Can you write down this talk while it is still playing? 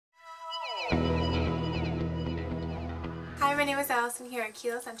my name is Allison here at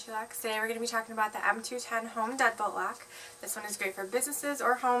Keyless Entry Locks. Today we're going to be talking about the M210 home deadbolt lock. This one is great for businesses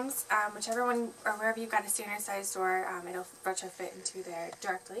or homes, whichever one or wherever you've got a standard size door, it'll retrofit into there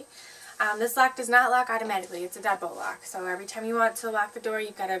directly. This lock does not lock automatically. It's a deadbolt lock, so every time you want to lock the door,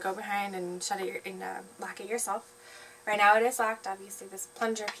 you've got to go behind and shut it and lock it yourself. Right now it is locked. Obviously this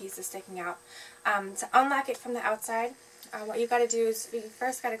plunger piece is sticking out. To unlock it from the outside, what you got to do is you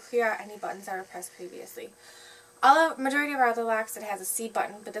first got to clear out any buttons that were pressed previously. Majority of our other locks, it has a C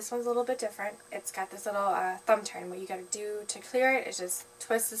button, but this one's a little bit different. It's got this little thumb turn. What you got to do to clear it is just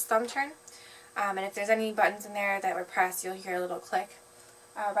twist this thumb turn, and if there's any buttons in there that were pressed, you'll hear a little click.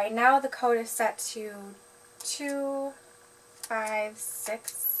 Right now the code is set to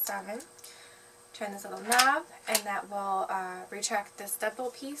 2567. Turn this little knob, and that will retract this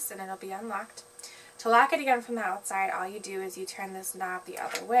deadbolt piece, and it'll be unlocked. To lock it again from the outside, all you do is you turn this knob the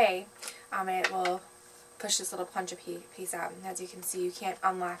other way, and it will push this little plunger piece out. And as you can see, you can't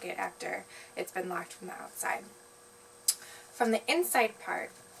unlock it after it's been locked from the outside. From the inside part,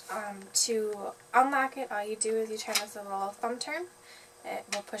 to unlock it, all you do is you turn this little thumb turn. It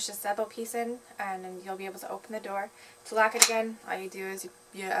will push this deadbolt piece in, and then you'll be able to open the door. To lock it again, all you do is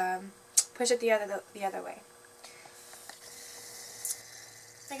you push it the other way.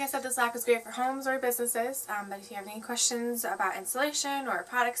 Like I said, this lock is great for homes or businesses, but if you have any questions about installation or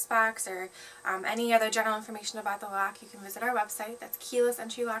product specs or any other general information about the lock, you can visit our website. That's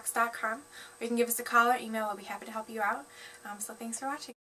KeylessEntryLocks.com, or you can give us a call or email. We'll be happy to help you out. So thanks for watching.